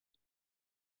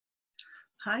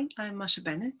Hi, I'm Masha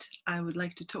Bennett. I would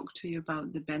like to talk to you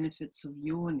about the benefits of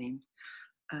yawning.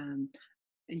 Um,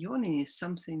 Yawning is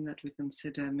something that we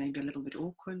consider maybe a little bit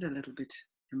awkward, a little bit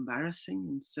embarrassing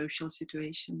in social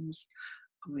situations.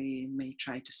 We may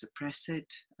try to suppress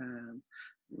it.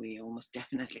 We almost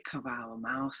definitely cover our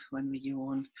mouth when we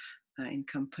yawn in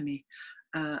company.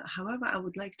 However, I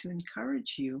would like to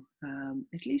encourage you,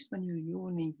 at least when you're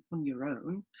yawning on your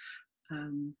own,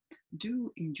 um,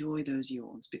 do enjoy those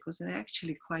yawns because they're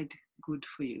actually quite good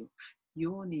for you.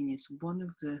 Yawning is one of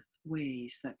the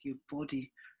ways that your body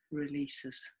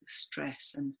releases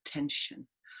stress and tension.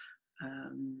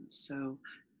 So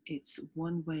it's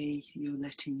one way you're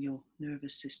letting your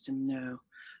nervous system know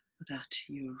that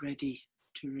you're ready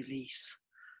to release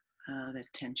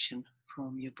that tension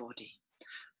from your body.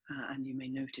 And you may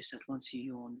notice that once you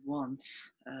yawn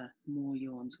once, more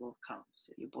yawns will come.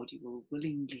 So your body will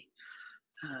willingly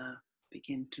uh,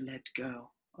 begin to let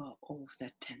go of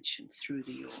that tension through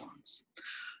the yawns.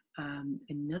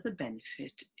 Another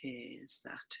benefit is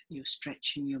that you're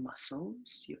stretching your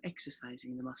muscles, you're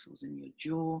exercising the muscles in your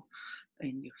jaw,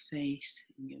 in your face,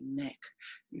 in your neck.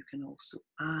 You can also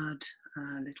add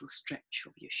a little stretch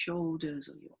of your shoulders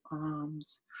or your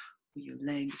arms or your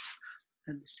legs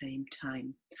at the same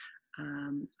time.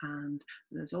 And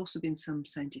there's also been some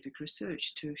scientific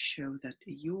research to show that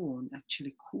a yawn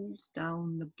actually cools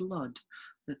down the blood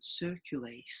that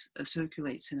circulates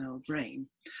in our brain,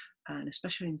 and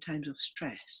especially in times of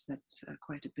stress, that's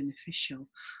quite a beneficial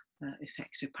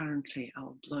effect. Apparently,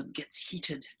 our blood gets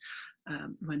heated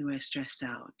when we're stressed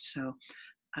out. So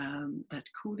that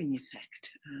cooling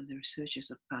effect, the researchers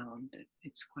have found that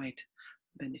it's quite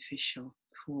beneficial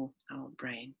for our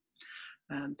brain.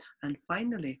 And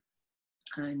finally,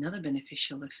 another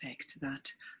beneficial effect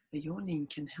that the yawning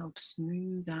can help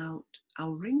smooth out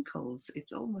our wrinkles.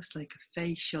 It's almost like a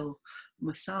facial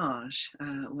massage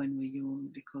when we yawn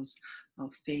because our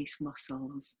face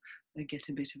muscles get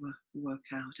a bit of a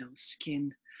workout. Our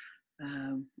skin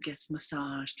gets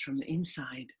massaged from the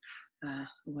inside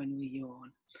when we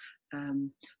yawn.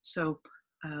 So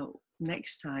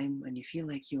next time when you feel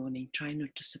like yawning, try not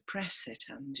to suppress it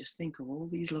and just think of all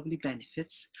these lovely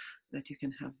benefits that you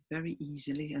can have very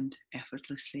easily and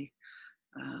effortlessly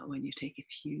when you take a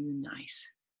few nice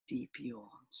deep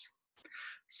yawns.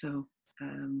 So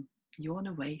yawn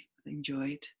away, enjoy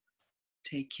it,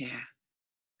 take care,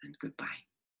 and goodbye.